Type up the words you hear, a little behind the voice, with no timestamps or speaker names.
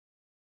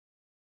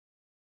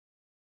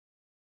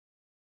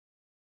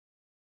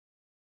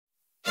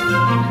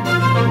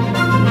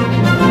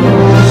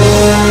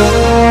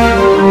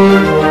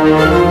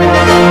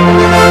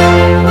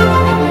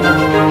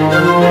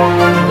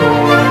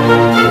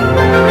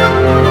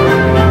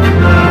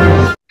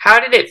How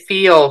did it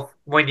feel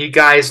when you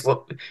guys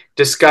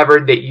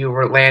discovered that you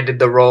were landed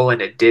the role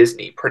in a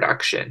Disney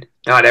production?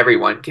 Not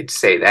everyone could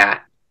say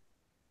that.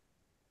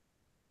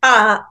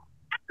 I've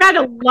got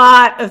a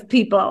lot of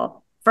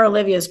people for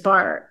Olivia's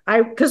part.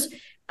 Because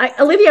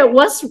Olivia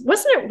wasn't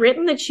it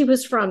written that she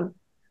was from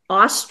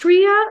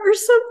Austria or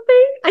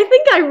something? I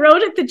think I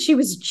wrote it that she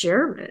was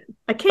German.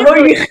 I can't. Oh,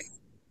 really, yeah.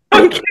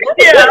 I can't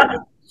Yeah.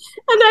 And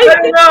I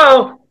don't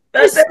know.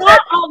 I saw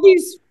all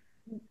these.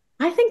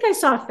 I think I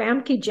saw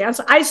Famke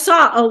Janssen. I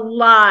saw a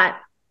lot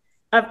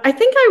of. I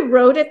think I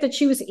wrote it that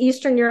she was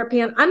Eastern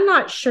European. I'm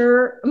not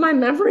sure. My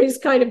memory is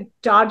kind of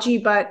dodgy,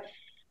 but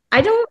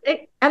I don't.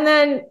 And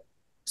then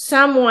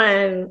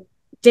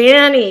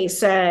Danny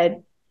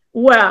said,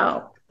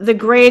 well, the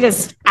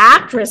greatest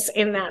actress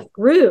in that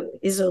group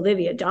is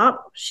Olivia Dommel.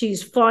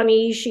 She's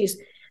funny. She's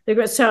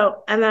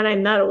so, and then I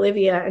met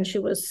Olivia and she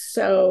was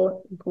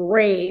so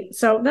great.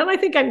 So then I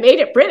think I made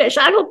it British.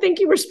 I don't think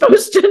you were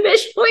supposed to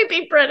initially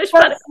be British.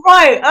 But that's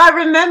right. I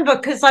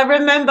remember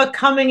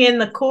coming in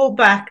the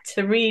callback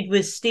to read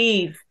with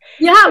Steve.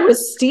 Yeah, it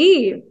was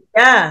Steve.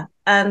 Yeah.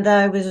 And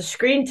it was a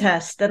screen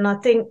test. And I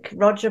think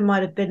Roger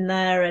might have been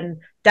there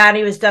and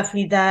Danny was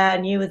definitely there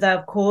and you were there,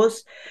 of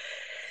course.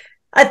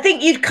 I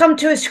think you'd come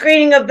to a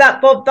screening of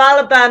that Bob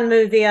Balaban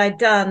movie I'd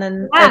done.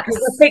 And yes. I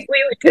think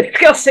we were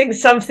discussing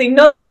something,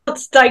 not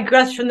to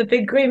digress from the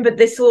big green, but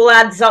this all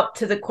adds up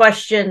to the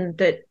question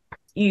that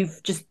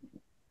you've just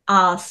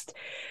asked.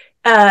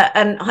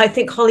 And I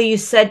think, Holly, you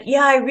said,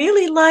 yeah, I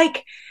really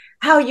like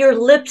how your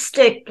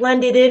lipstick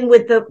blended in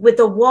with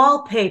the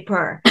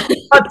wallpaper.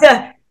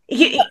 But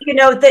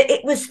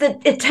it was the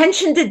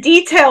attention to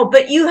detail,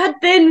 but you had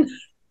been...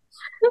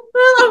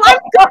 Well, I'm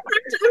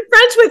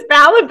friends with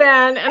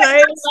Balaban, and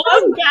I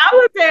love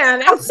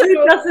Balaban.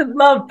 Who doesn't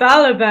love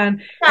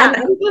Balaban? Yeah, and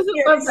who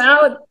doesn't love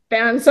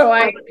Balaban? So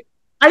I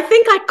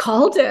think I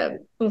called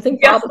him. I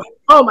think Balaban,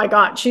 oh my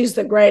God, she's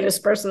the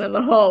greatest person in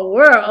the whole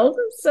world.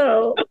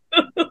 So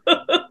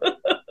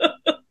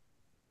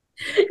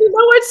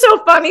what's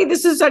so funny?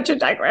 This is such a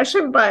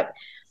digression, but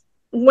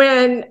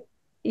when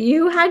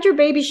you had your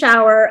baby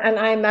shower and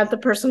I met the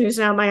person who's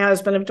now my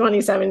husband of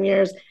 27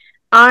 years,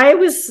 I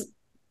was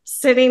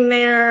sitting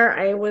there.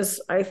 I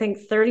was, I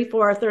think,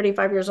 34 or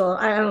 35 years old.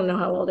 I don't know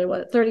how old I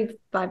was,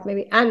 35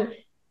 maybe, and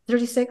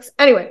 36.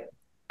 Anyway,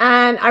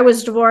 and I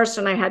was divorced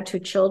and I had 2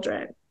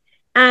 children.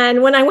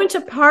 And when I went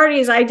to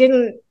parties, I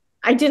didn't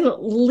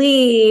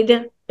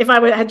lead. If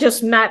I had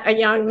just met a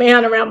young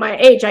man around my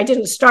age, I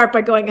didn't start by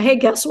going, hey,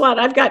 guess what?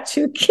 I've got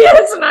 2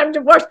 kids and I'm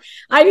divorced.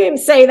 I didn't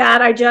say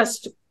that. I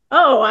just,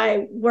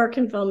 I work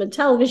in film and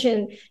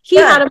television. He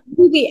had a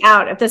movie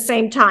out at the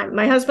same time.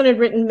 My husband had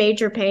written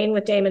Major Pain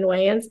with Damon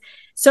Wayans.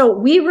 So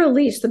we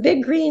released, the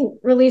Big Green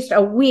released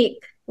a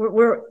week.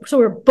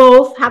 We're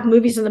both have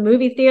movies in the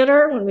movie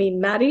theater when we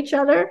met each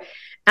other.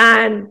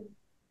 And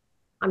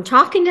I'm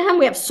talking to him.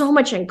 We have so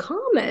much in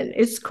common.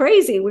 It's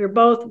crazy. We were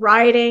both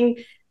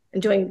writing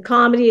and doing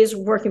comedies,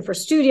 working for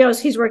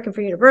studios. He's working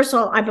for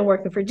Universal. I've been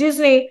working for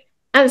Disney.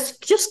 And it's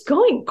just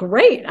going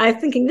great. I'm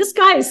thinking, this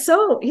guy is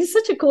he's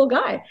such a cool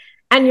guy.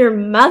 And your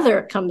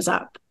mother comes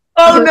up.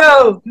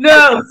 Oh,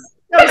 no.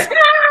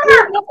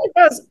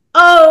 Goes,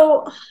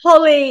 oh,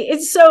 Holly,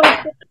 it's so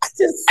good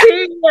to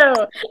see you.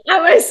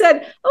 And I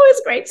said,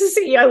 it's great to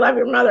see you. I love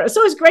your mother.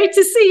 So it's great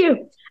to see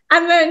you.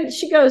 And then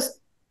she goes,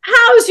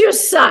 how's your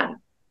son?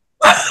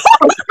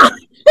 Remember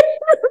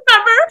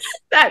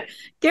that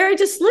Gary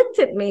just looked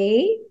at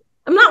me.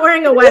 I'm not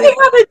wearing a wedding. He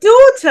had a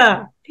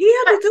daughter.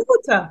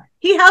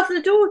 He has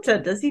a daughter,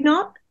 does he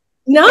not?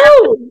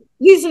 No,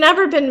 he's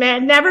never been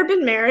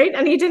married,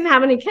 and he didn't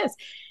have any kids.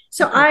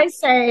 So I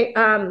say,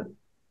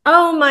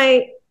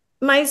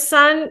 my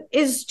son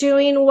is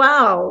doing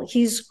well.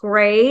 He's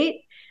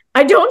great.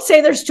 I don't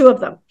say there's 2 of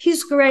them.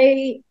 He's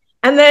great.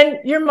 And then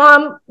your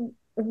mom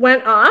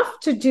went off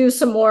to do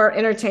some more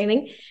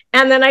entertaining.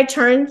 And then I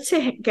turn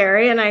to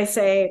Gary and I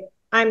say,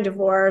 I'm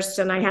divorced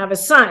and I have a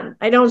son.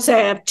 I don't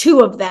say I have 2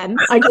 of them.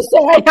 I just say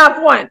I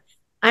have 1.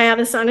 I have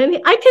a son,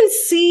 and I can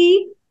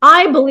see,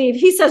 I believe,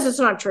 he says it's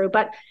not true,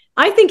 but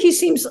I think he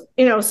seems,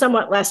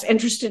 somewhat less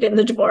interested in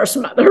the divorced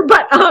mother.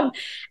 But,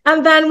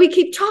 and then we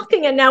keep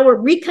talking, and now we're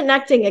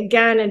reconnecting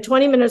again, and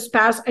 20 minutes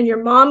pass, and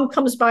your mom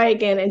comes by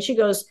again, and she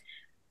goes,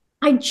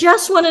 I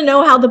just want to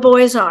know how the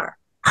boys are.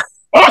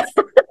 And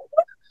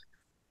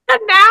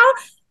now,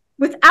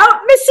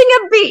 without missing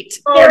a beat,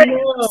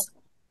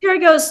 Gary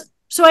goes,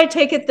 so I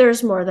take it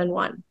there's more than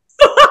 1.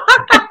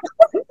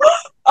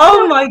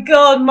 Oh my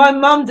God, my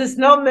mum does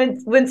not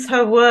mince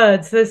her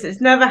words. It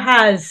never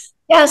has.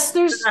 Yes,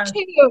 there's 2.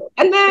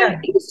 And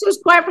then he was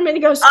just quiet for a minute.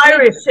 He goes,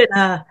 Irish in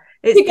her.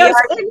 He goes,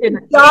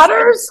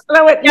 daughters? And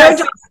I went, no,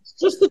 daughters,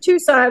 just the 2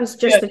 sons,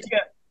 just the 2.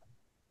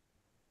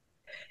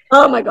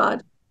 Oh my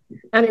God.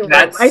 Anyway,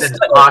 that's an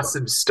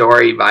awesome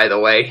story, by the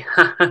way.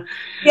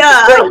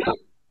 Yeah.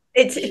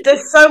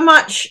 There's so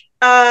much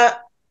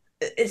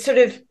sort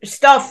of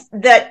stuff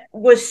that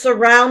was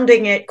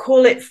surrounding it,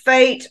 call it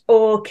fate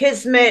or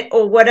kismet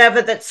or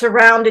whatever, that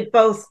surrounded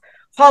both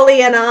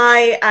Holly and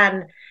I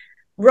and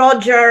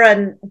Roger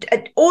and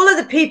all of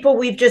the people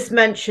we've just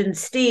mentioned,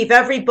 Steve,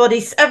 there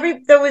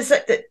was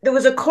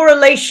a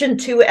correlation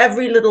to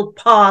every little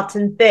part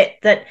and bit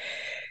that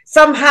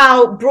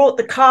somehow brought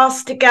the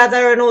cast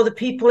together and all the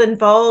people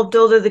involved,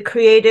 all of the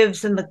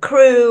creatives and the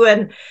crew.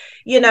 And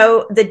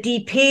our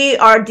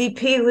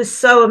DP was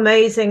so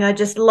amazing. I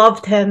just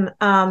loved him.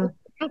 That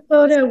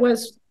photo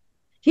was,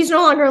 he's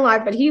no longer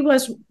alive, but he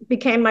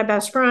became my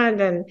best friend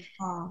and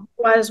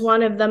was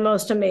one of the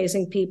most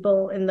amazing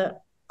people in the,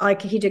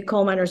 like, he did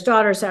Coal Miner's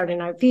Daughter, Saturday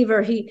Night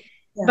Fever.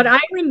 But I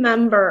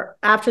remember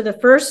after the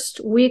first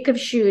week of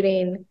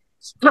shooting,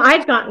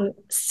 I'd gotten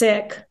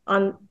sick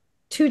on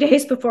 2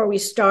 days before we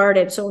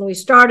started. So when we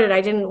started, I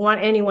didn't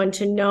want anyone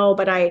to know,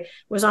 but I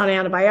was on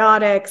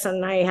antibiotics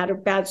and I had a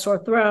bad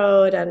sore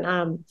throat,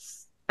 and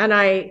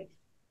I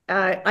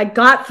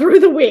got through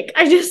the week.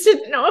 I just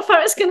didn't know if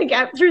I was going to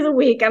get through the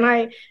week, and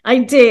I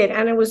did.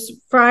 And it was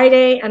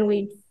Friday, and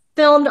we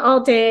filmed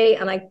all day,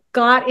 and I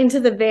got into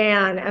the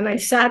van and I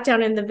sat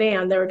down in the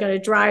van. They were going to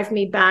drive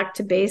me back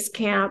to base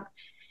camp,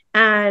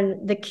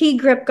 and the key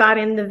grip got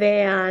in the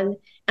van,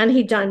 and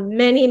he'd done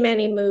many,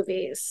 many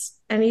movies.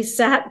 And he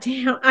sat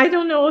down. I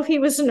don't know if he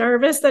was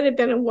nervous that it had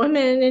been a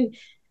woman and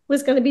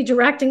was going to be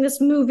directing this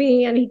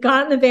movie. And he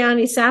got in the van,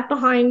 he sat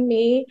behind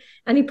me,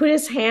 and he put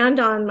his hand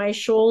on my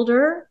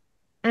shoulder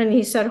and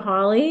he said,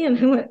 "Holly." And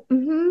I went,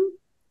 "Mm-hmm."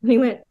 And he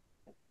went,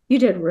 "You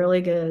did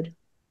really good."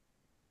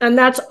 And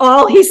that's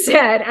all he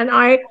said. And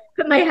I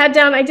put my head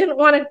down. I didn't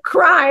want to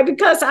cry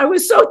because I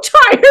was so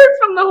tired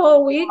from the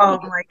whole week. Oh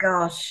my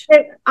gosh.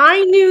 And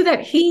I knew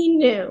that he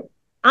knew.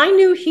 I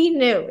knew he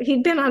knew.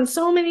 He'd been on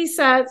so many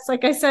sets.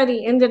 Like I said,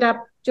 he ended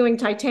up doing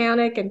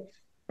Titanic,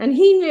 and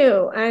he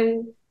knew.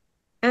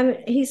 And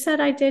he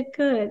said I did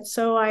good.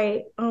 So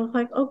I was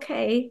like,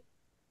 okay.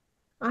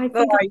 I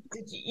think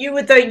you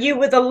were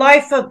the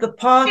life of the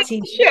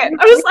party. Shit.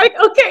 I was like,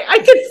 okay, I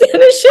can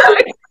finish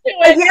it.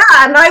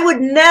 Yeah, and I would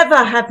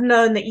never have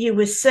known that you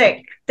were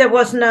sick. There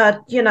wasn't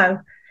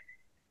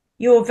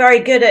you were very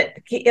good at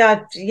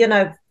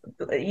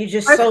you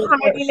just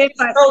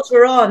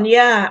soldier on.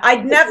 Yeah,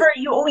 I'd never.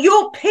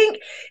 Your pink.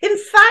 In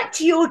fact,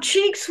 your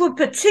cheeks were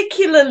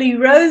particularly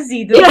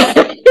rosy.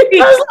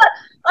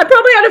 I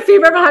probably had a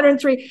fever of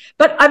 103.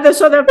 But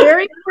so the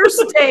very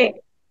first day,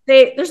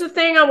 there's a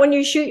thing on when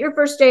you shoot your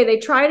first day. They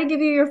try to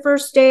give you your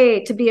first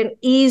day to be an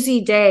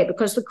easy day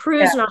because the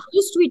crew's not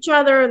used to each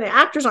other and the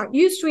actors aren't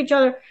used to each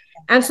other.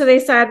 And so they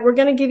said, we're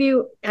going to give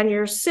you, and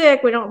you're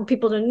sick. We don't want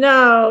people to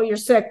know you're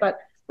sick, but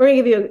we're going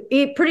to give you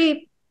a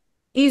pretty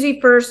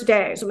easy first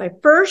day. So my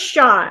first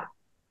shot,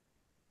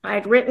 I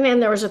had written in,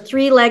 there was a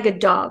 3-legged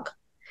dog,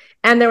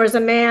 and there was a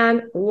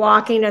man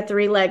walking a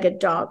 3-legged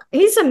dog. The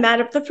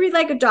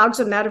 3-legged dog's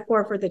a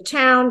metaphor for the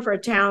town, for a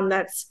town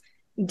that's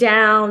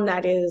down,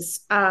 that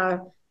is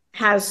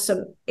has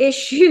some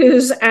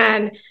issues,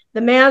 and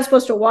the man's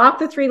supposed to walk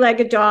the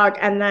 3-legged dog,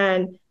 and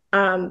then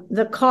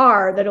the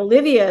car that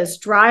Olivia is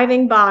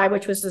driving by,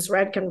 which was this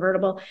red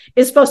convertible,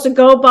 is supposed to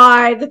go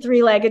by the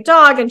 3-legged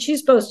dog, and she's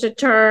supposed to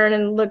turn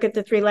and look at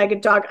the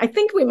 3-legged dog. I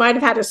think we might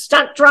have had a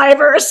stunt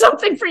driver or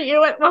something for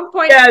you at one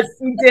point. Yes,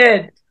 we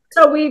did.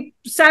 So we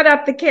set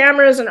up the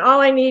cameras, and all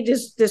I need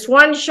is this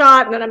one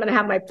shot, and then I'm going to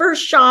have my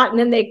first shot, and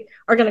then they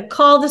are going to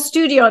call the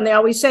studio, and they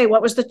always say,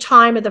 what was the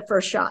time of the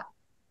first shot?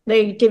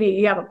 They give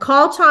you have a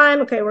call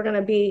time. Okay,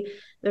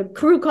 the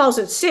crew calls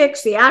at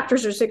 6, the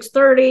actors are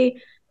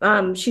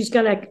 6:30. She's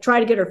going to try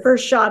to get her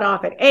first shot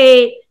off at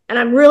 8. And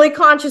I'm really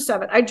conscious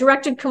of it. I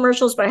directed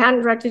commercials, but I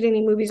hadn't directed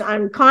any movies.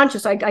 I'm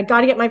conscious. I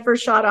got to get my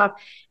first shot off,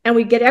 and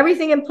we get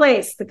everything in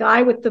place. The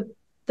guy with the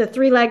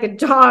 3-legged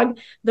dog,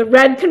 the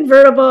red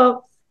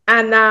convertible,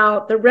 and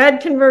now the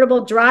red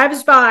convertible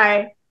drives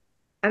by,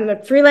 and the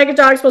 3-legged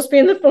dog is supposed to be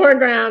in the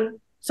foreground.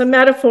 It's a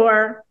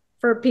metaphor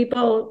for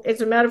people.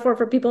 It's a metaphor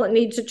for people that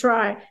need to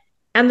try.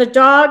 And the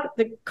dog,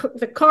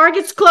 the car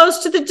gets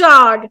close to the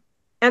dog,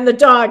 and the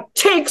dog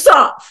takes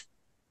off.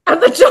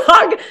 And the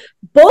dog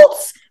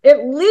bolts,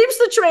 it leaves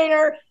the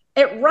trainer,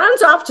 it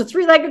runs off to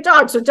 3-legged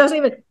dog, so it doesn't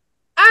even,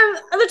 and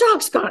the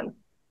dog's gone.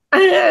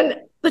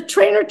 And the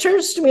trainer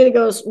turns to me and he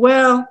goes,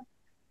 "Well,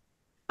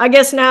 I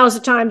guess now is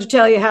the time to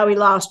tell you how he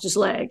lost his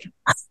leg."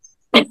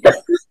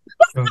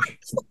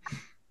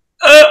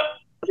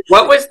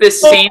 What was the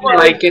scene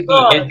like in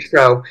the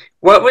intro?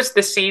 What was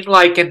the scene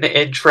like in the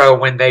intro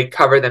when they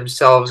cover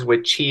themselves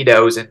with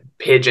Cheetos and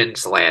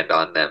pigeons land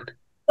on them?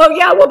 Oh,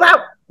 yeah.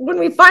 Well, when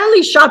we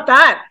finally shot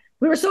that,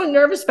 we were so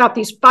nervous about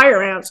these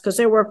fire ants because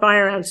there were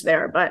fire ants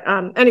there. But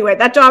anyway,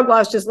 that dog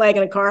lost his leg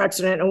in a car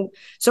accident. And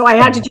so I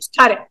had to just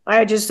cut it. I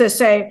had just to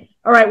say,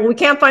 all right, well, we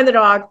can't find the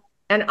dog,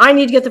 and I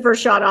need to get the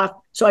first shot off.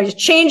 So I just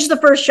changed the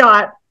first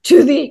shot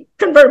to the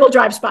convertible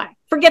drives by.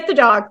 Forget the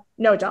dog.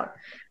 No dog.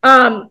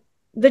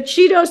 The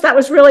Cheetos, that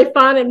was really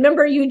fun. And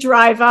remember, you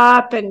drive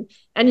up and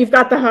you've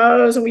got the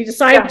hose, and we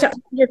decided to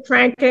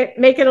crank it,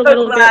 make it a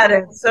little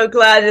bit. So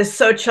glad it's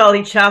so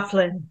Charlie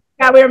Chaplin.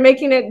 Yeah, we were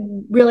making it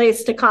really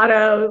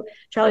staccato,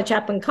 Charlie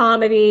Chaplin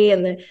comedy.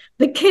 And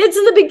the kids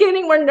in the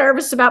beginning were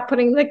nervous about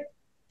putting the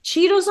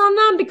Cheetos on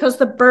them because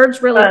the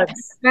birds really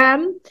picked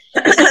them.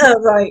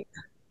 Right.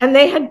 And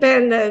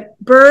the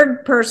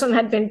bird person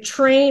had been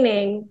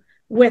training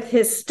with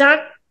his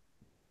stunt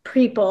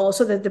people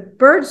so that the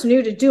birds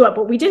knew to do it,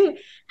 but we didn't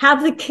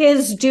have the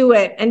kids do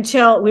it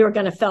until we were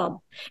going to film.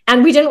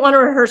 And we didn't want to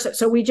rehearse it.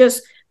 So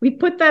we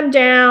put them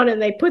down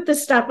and they put the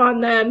stuff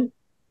on them.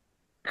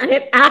 And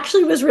it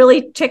actually was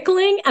really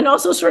tickling and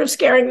also sort of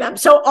scaring them.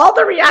 So all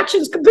the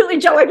reactions completely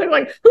jelly. They're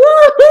like,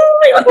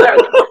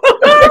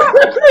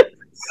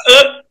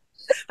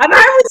 and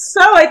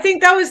I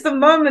think that was the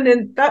moment,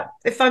 and that,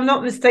 if I'm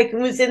not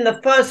mistaken, was in the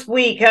first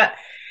week.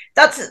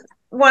 That's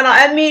when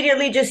I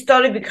immediately just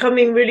started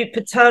becoming really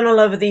paternal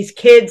over these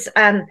kids.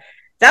 And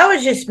that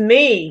was just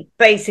me,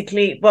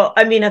 basically. Well,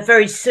 I mean, a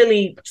very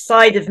silly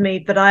side of me,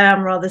 but I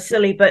am rather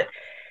silly. But,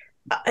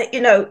 you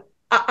know,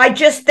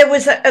 there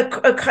was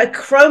a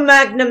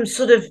Cro-Magnon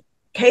sort of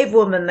cave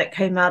woman that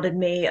came out of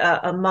me,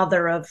 a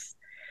mother of.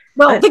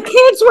 Well, the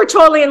kids were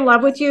totally in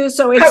love with you,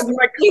 so it's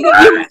you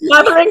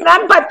mothering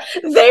them. But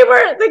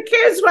the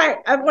kids,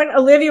 when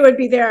Olivia would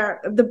be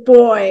there, the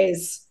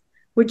boys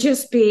would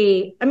just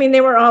be, I mean,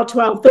 they were all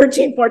 12,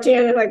 13, 14,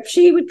 and like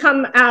she would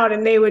come out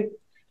and that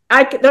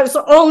was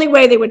the only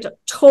way they would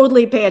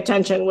totally pay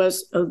attention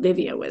was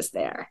Olivia was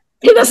there.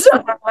 You know, so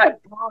like,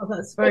 oh,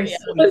 that's very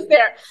sweet. Was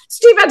there.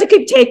 Steve had to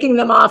keep taking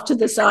them off to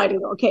the side and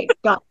go, okay,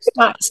 guys,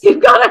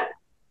 Steve got it.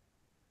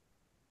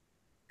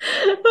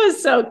 It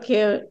was so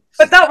cute.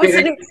 But that was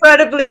an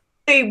incredibly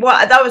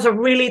that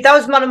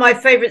was one of my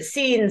favorite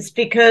scenes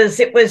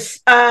because it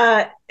was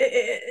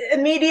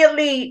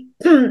immediately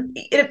you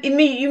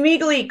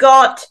immediately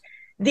got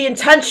the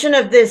intention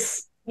of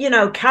this, you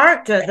know,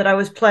 character that I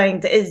was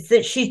playing, is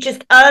that she's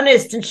just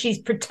earnest and she's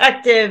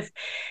protective.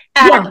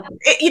 And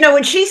you know,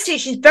 when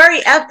she's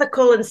very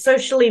ethical and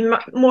socially,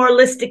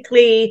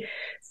 moralistically,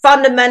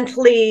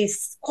 fundamentally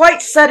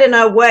quite set in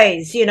her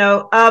ways, you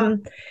know.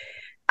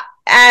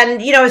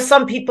 And, you know,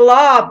 some people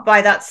are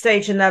by that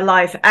stage in their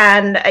life.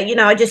 And, you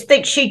know, I just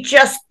think she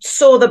just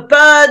saw the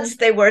birds.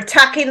 They were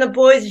attacking the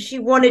boys. And she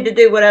wanted to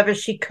do whatever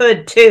she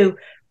could to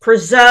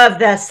preserve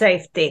their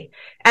safety.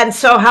 And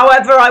so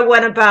however I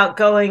went about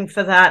going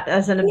for that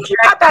as an objective.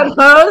 We got that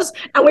hose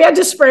and we had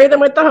to spray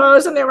them with the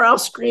hose and they were all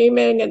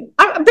screaming. And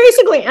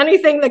basically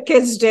anything the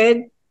kids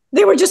did,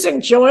 they were just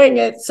enjoying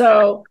it.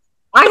 So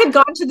I had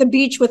gone to the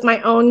beach with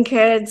my own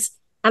kids.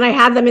 And I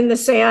had them in the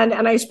sand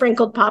and I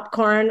sprinkled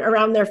popcorn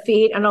around their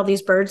feet and all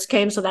these birds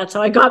came. So that's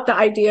how I got the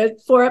idea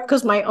for it,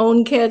 because my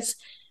own kids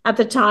at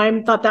the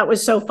time thought that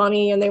was so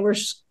funny and they were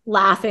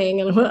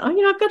laughing. And, oh,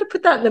 you know, I've got to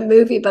put that in the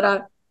movie,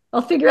 but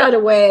I'll figure out a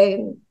way.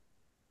 And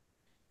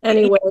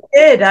anyway. You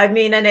did. I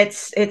mean, and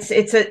it's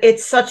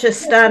such a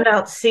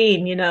standout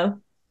scene, you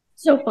know.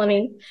 So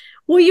funny.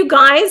 Well, you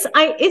guys,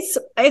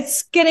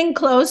 it's getting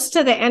close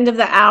to the end of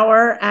the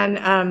hour. And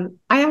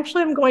I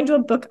actually am going to a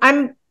book.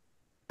 I'm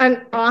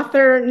an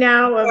author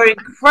now. You're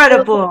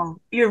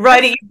incredible. You're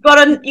writing.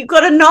 You've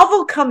got a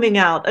novel coming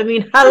out. I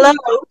mean, hello.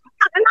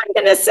 And I'm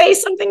going to say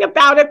something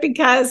about it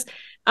because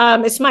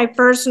it's my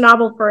first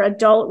novel for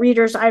adult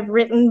readers. I've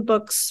written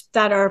books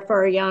that are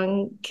for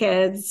young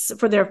kids,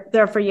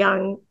 they're for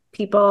young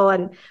people.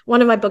 And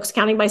one of my books,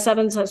 Counting by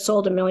Sevens, has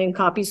sold 1 million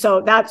copies.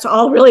 So that's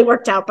all really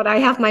worked out. But I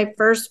have my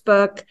first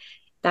book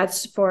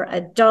that's for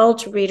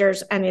adult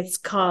readers, and it's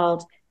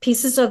called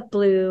Pieces of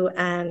Blue,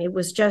 and it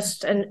was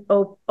just an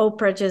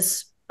Oprah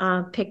just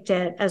picked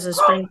it as a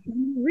spring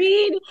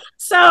read.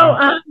 So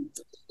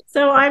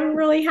I'm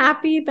really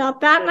happy about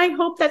that, and I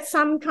hope that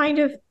some kind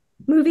of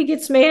movie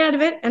gets made out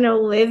of it. And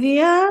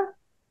Olivia,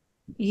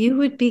 you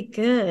would be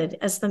good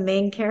as the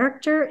main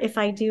character if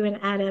I do an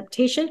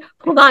adaptation.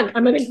 Hold on,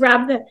 I'm going to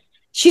grab the.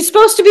 She's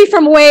supposed to be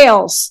from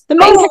Wales. The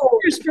main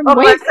character is from Wales.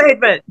 My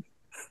favorite.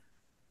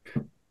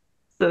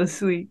 So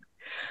sweet.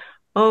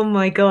 Oh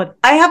my God.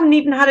 I haven't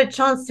even had a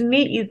chance to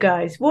meet you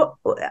guys. What?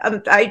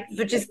 I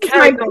just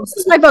carried on. This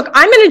is my book.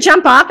 I'm going to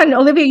jump off and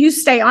Olivia, you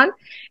stay on.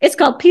 It's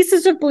called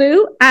Pieces of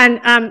Blue.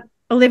 And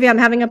Olivia, I'm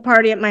having a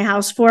party at my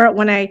house for it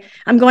when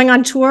I'm going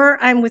on tour.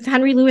 I'm with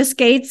Henry Louis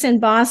Gates in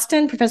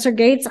Boston, Professor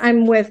Gates.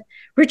 I'm with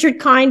Richard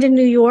Kind in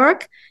New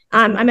York.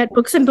 I'm at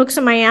Books and Books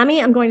in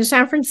Miami. I'm going to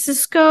San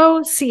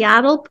Francisco,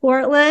 Seattle,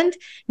 Portland,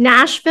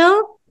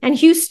 Nashville, and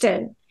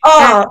Houston.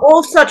 Oh,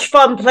 all such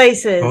fun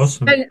places.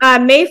 Awesome.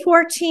 And May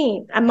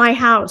 14th at my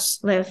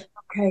house, Liv.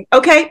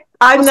 Okay.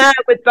 I'm there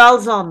with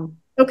bells on.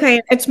 Okay.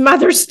 It's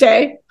Mother's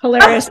Day.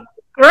 Hilarious.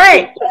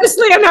 Great.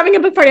 Honestly, I'm having a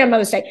book party on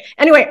Mother's Day.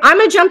 Anyway, I'm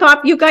going to jump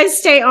off. You guys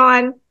stay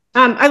on.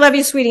 I love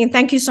you, sweetie. And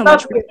thank you so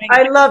much.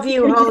 I love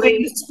you,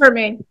 Holly. This is for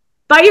me.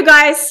 Bye, you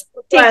guys.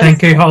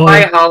 Thank you, Holly.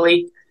 Bye,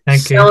 Holly.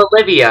 Thank you. So,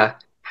 Olivia,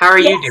 how are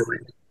you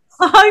doing?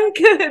 I'm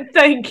good.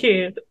 Thank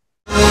you.